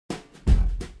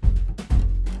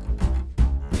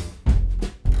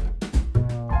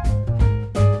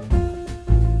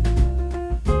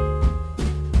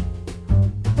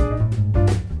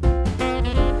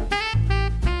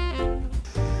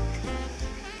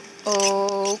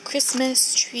Oh,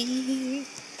 Christmas tree.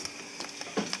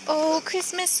 Oh,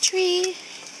 Christmas tree.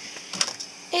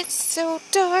 It's so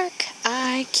dark,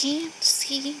 I can't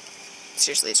see.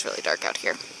 Seriously, it's really dark out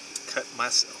here. Cut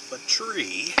myself a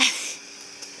tree,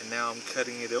 and now I'm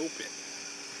cutting it open.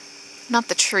 Not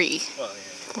the tree. Well,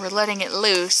 yeah. We're letting it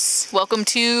loose. Welcome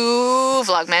to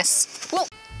Vlogmas. Whoa.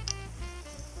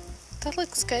 That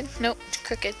looks good. Nope,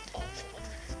 crooked.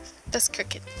 That's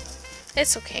crooked.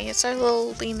 It's okay. It's our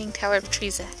little leaning tower of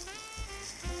Tracey.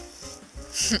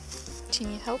 Do you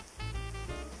need help?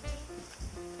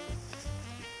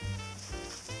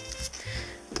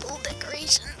 Little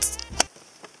decorations.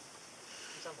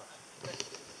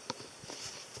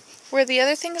 Where the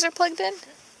other things are plugged in?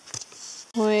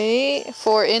 Wait,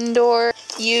 for indoor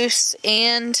use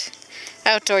and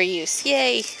outdoor use.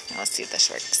 Yay! Now let's see if this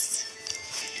works.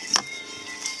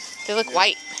 They look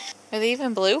white. Are they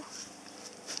even blue?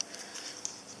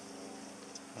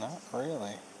 Not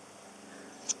really.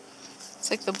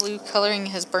 It's like the blue coloring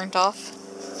has burnt off.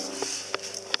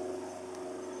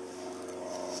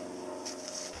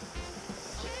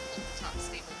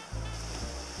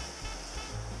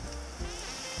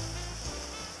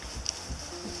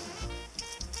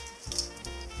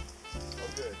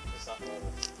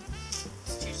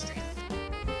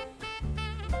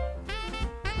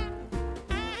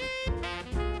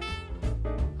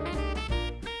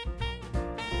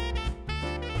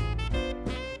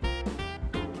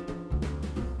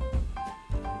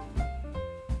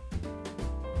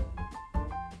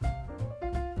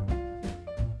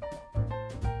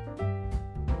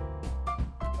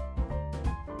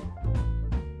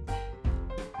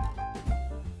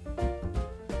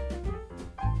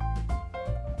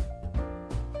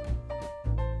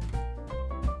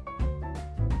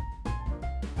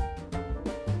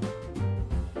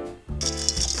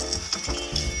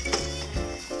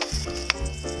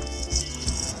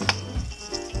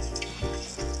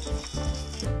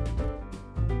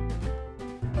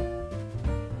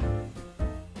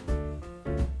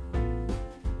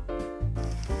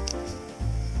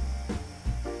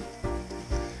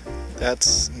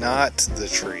 That's not the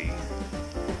tree.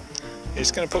 You're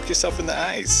just gonna poke yourself in the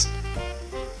eyes.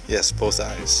 Yes, both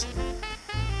eyes.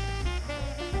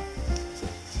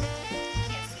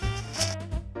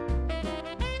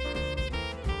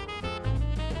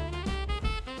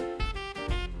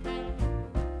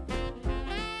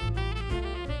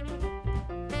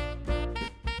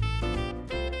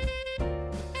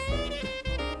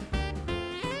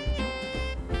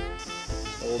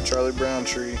 Old Charlie Brown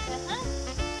tree.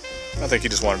 I think he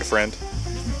just wanted a friend.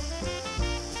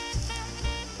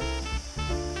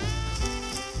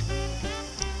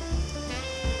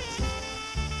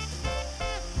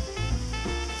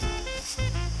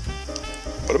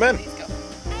 Put him in.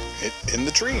 In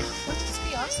the tree. Wouldn't this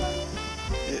be awesome?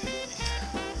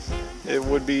 It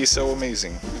would be so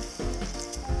amazing.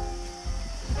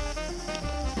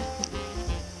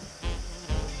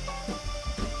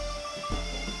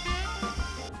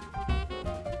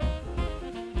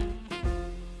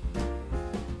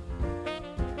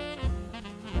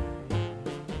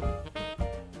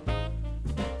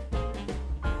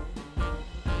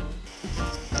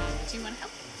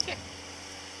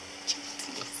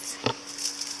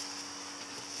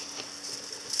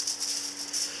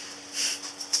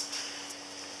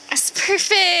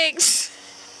 Perfect!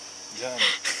 Done.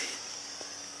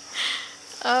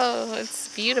 Oh,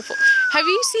 it's beautiful. Have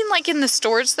you seen, like, in the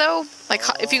stores, though? Like,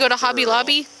 if you go to Hobby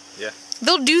Lobby? Yeah.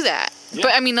 They'll do that. Yeah.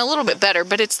 But, I mean, a little bit better,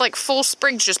 but it's like full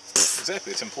sprigs just...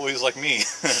 Exactly. It's employees like me.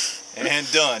 And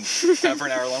done. Time for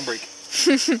an hour-long break.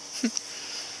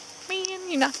 Man,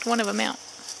 you knocked one of them out.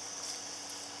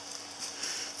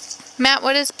 Matt,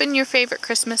 what has been your favorite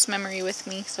Christmas memory with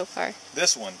me so far?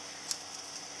 This one.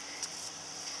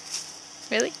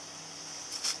 Really?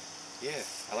 Yeah,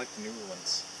 I like the newer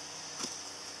ones.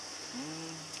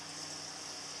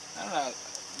 I don't know.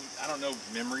 I don't know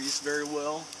memories very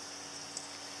well.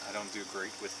 I don't do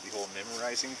great with the whole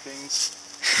memorizing things.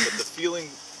 But the feeling,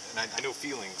 and I know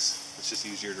feelings. It's just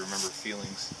easier to remember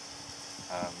feelings.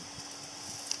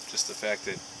 Just the fact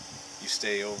that you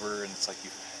stay over and it's like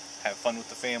you have fun with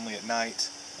the family at night,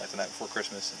 like the night before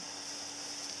Christmas,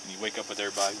 and you wake up with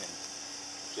everybody and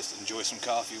just enjoy some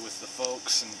coffee with the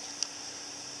folks and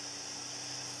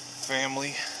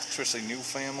family, especially new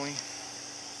family.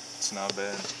 It's not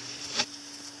bad.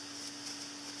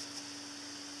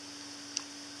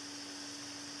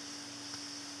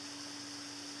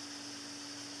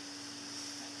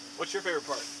 What's your favorite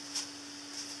part?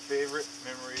 Favorite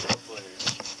memory of Blair?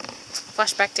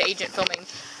 Flashback to agent filming.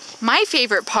 My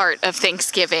favorite part of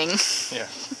Thanksgiving. Yeah.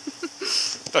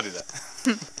 Don't do that.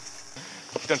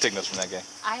 Don't take notes from that guy.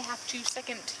 I have to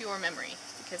second your memory,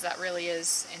 because that really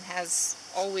is and has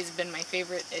always been my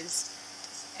favorite, is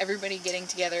everybody getting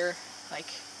together like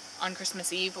on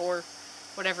Christmas Eve or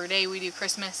whatever day we do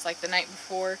Christmas, like the night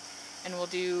before, and we'll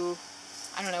do,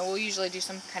 I don't know, we'll usually do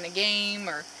some kind of game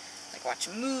or like watch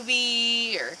a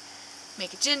movie or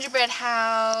make a gingerbread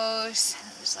house.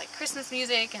 And there's like Christmas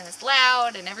music and it's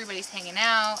loud and everybody's hanging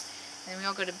out, and then we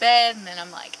all go to bed, and then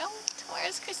I'm like, oh,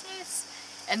 tomorrow's Christmas.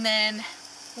 And then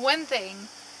one thing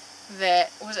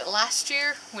that, was it last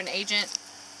year when Agent,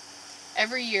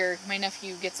 every year my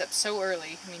nephew gets up so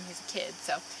early, I mean he's a kid,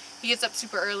 so he gets up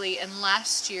super early, and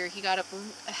last year he got up,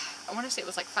 I want to say it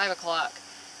was like 5 o'clock,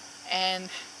 and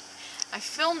I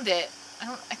filmed it.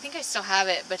 I think I still have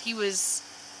it, but he was,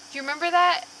 do you remember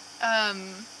that?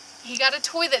 He got a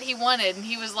toy that he wanted, and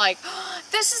he was like, oh,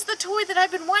 this is the toy that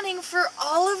I've been wanting for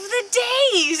all of the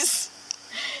days.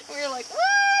 And we were like,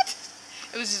 what?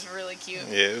 It was just really cute.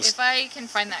 Yeah, if I can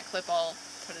find that clip, I'll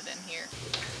put it in here.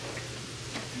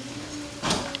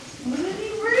 What did he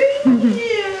bring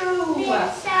you?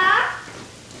 Pizza.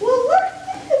 Well, look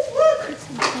at this, look.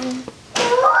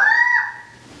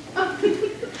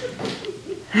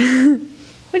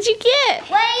 What'd you get?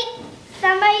 Wait,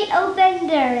 somebody opened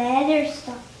their other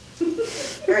stuff.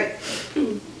 Great.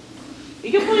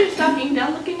 You can pull your stocking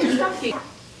down. Look in your stocking.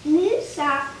 New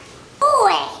sock.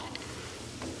 Boy.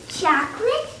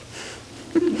 Chocolate.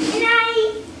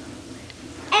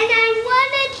 and I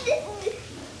wanted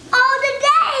all the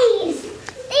days.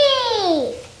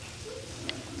 These.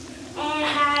 And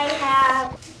I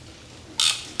have.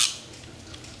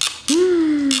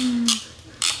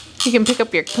 You can pick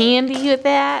up your candy with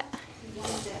that.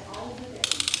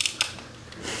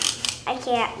 I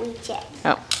can't reach it.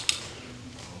 Oh.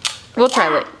 We'll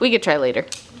try it. We could try later.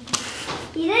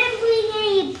 You didn't bring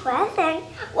any present.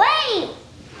 Wait!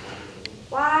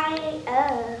 Why?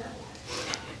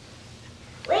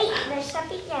 Wait, there's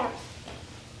something else.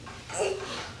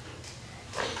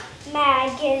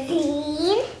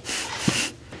 Magazine.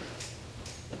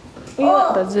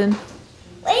 Oh, buzzing.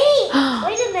 Wait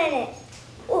a minute.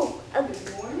 Oh, a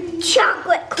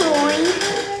chocolate coin.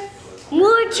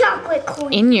 More chocolate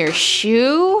coins. In your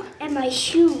shoe? And my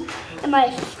shoe. And my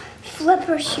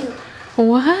flipper shoe.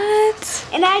 What?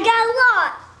 And I got a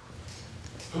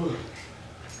lot.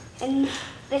 And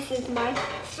this is my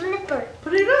slipper.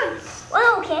 Put it on.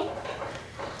 Well, okay.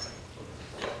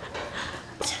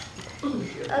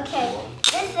 Okay,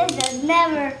 this is a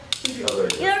never.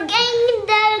 You're getting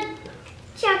the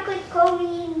chocolate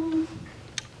coin.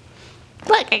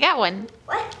 Look, I got one.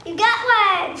 What? You got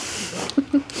one.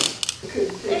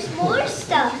 There's more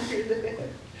stuff.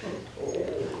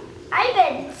 I've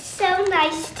been so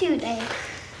nice today.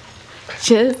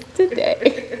 Just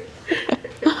today.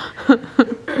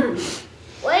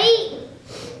 Wait.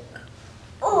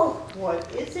 Oh,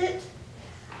 What is it?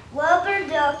 rubber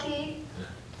ducky.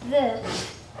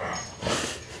 This.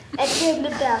 It's in the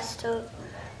bathtub.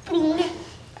 Oh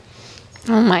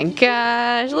my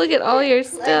gosh, look at all your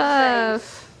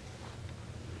stuff.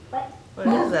 What? What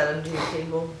is that under your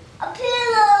table? A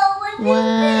pillow. A new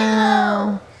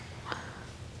Wow.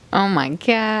 Oh my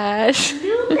gosh. pillow.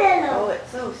 New Oh, pillow.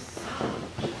 it's so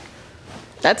soft.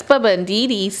 That's Bubba and Dee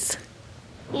Dee's.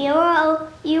 You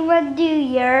want to do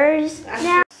yours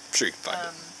now? I'm sure you can find it.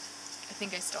 I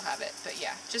think I still have it, but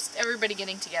yeah, just everybody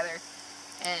getting together,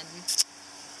 and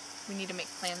we need to make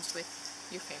plans with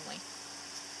your family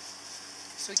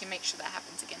so we can make sure that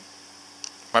happens again.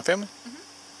 My family?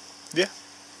 Yeah.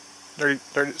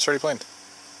 It's already planned.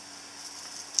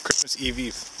 Christmas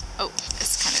Eve. Oh,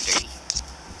 it's kind of dirty.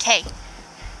 Okay.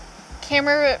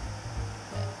 Camera.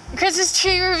 Christmas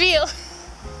tree reveal.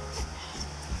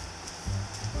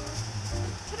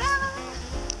 Ta-da!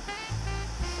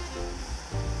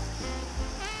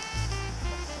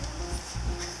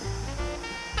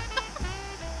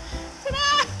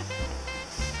 Ta-da!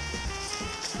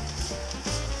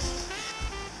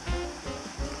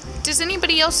 Does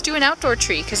anybody else do an outdoor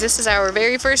tree? Because this is our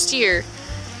very first year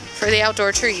for the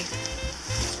outdoor tree.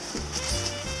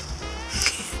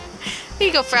 There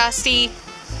you go, Frosty.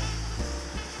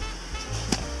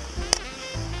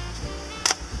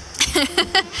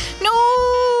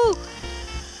 No!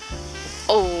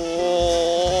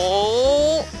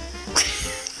 Oh!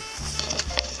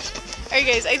 Alright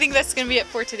guys, I think that's going to be it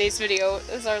for today's video.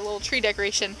 This is our little tree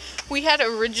decoration. We had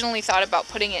originally thought about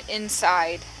putting it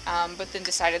inside, but then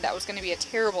decided that was going to be a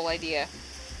terrible idea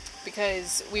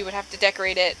because we would have to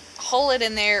decorate it, haul it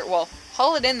in there, well,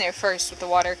 haul it in there first with the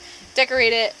water,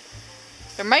 decorate it.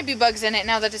 There might be bugs in it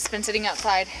now that it's been sitting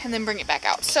outside, and then bring it back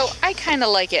out. So I kind of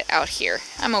like it out here.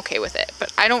 I'm okay with it,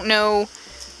 but I don't know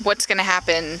what's gonna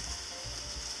happen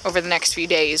over the next few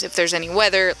days. If there's any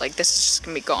weather, like this is just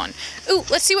gonna be gone. Ooh,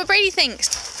 let's see what Brady thinks.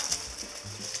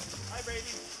 Hi,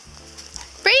 Brady.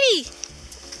 Brady!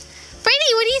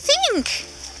 Brady, what do you think?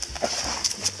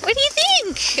 What do you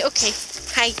think? Okay,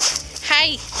 hi.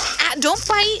 Hi. Ah, don't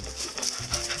bite.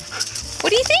 What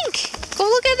do you think? Go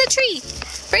look at the tree.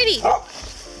 Brady.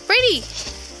 Brady.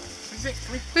 What do you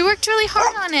think? We worked really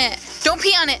hard on it. Don't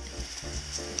pee on it.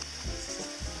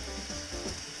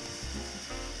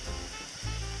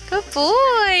 Good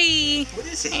boy. What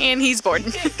is it? And he's bored.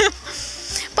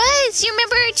 Buzz, you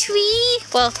remember our tree?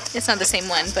 Well, it's not the same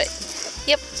one, but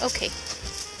yep, okay.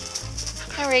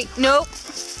 All right, nope.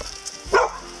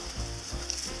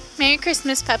 Merry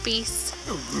Christmas, puppies.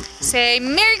 Say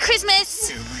Merry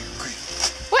Christmas.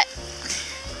 What?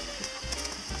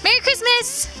 Merry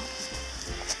Christmas.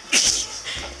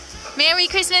 Merry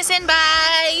Christmas and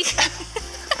bye.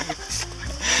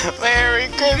 Merry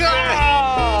Christmas.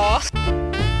 Oh.